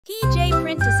PJ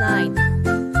Print Design.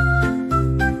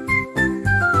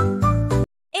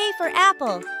 A for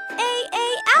apple. A,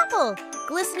 apple.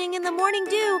 Glistening in the morning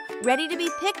dew, ready to be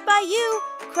picked by you.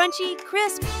 Crunchy,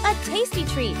 crisp, a tasty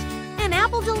treat. An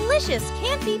apple delicious,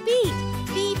 can't be beat.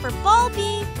 B for ball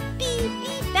bee. B,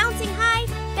 bouncing high,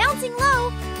 bouncing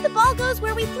low. The ball goes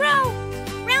where we throw.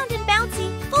 Round and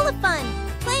bouncy, full of fun.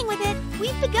 Playing with it,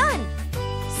 we've begun.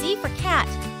 C for cat.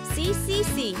 C,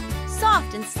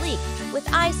 soft and sleek,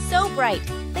 with eyes so bright.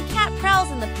 The cat prowls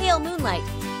in the pale moonlight.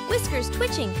 Whiskers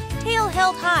twitching, tail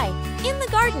held high. In the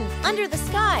garden, under the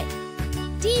sky.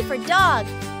 D for dog.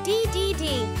 D,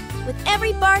 with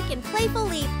every bark and playful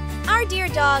leap. Our dear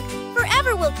dog,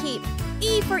 forever will keep.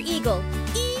 E for eagle.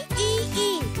 E.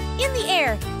 In the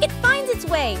air, it finds its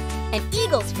way. An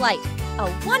eagle's flight,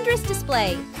 a wondrous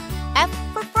display. F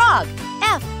for frog.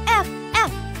 F.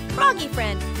 Froggy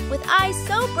friend, with eyes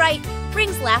so bright,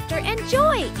 brings laughter and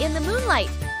joy in the moonlight.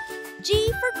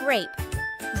 G for grape.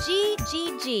 G.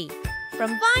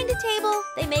 From vine to table,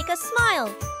 they make us smile.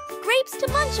 Grapes to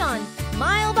munch on,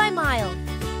 mile by mile.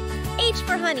 H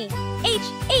for honey. H.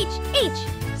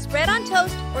 Spread on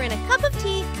toast or in a cup of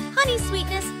tea, honey's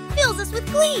sweetness fills us with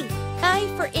glee. I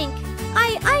for ink.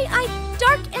 I,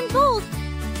 dark and bold.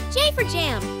 J for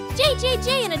jam.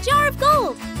 J in a jar of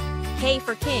gold. K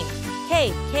for king.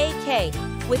 K.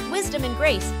 With wisdom and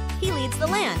grace, he leads the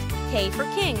land. K for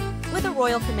king, with a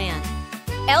royal command.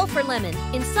 L for lemon,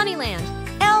 in sunny land.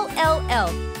 L.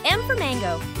 M for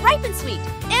mango, ripe and sweet.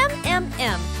 M.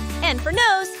 N for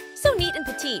nose, so neat and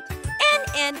petite.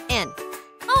 N.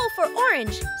 O for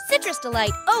orange, citrus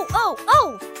delight.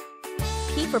 O.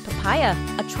 P for papaya,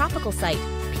 a tropical sight.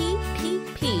 P.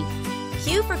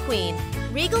 Q for queen,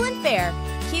 regal and fair.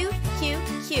 Q.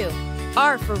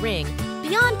 R for ring,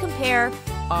 beyond compare.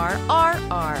 R.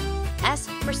 S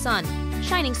for sun,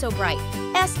 shining so bright.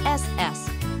 S.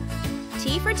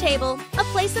 T for table, a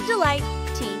place of delight.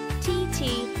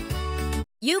 T.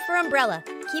 U for umbrella,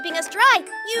 keeping us dry.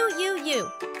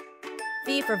 U.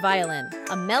 V for violin,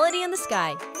 a melody in the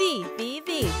sky. V.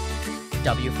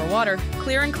 W for water,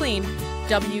 clear and clean.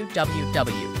 W.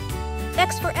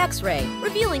 X for x-ray,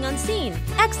 revealing unseen.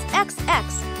 X.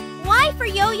 Y for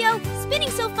yo-yo, spinning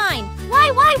so fine.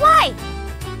 Y.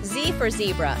 Z for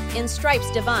zebra, in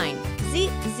stripes divine. Z.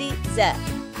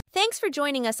 Thanks for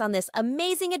joining us on this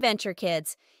amazing adventure,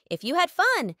 kids. If you had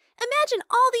fun, imagine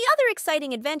all the other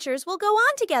exciting adventures will go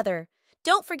on together.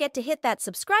 Don't forget to hit that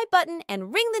subscribe button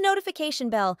and ring the notification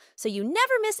bell so you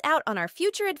never miss out on our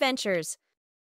future adventures.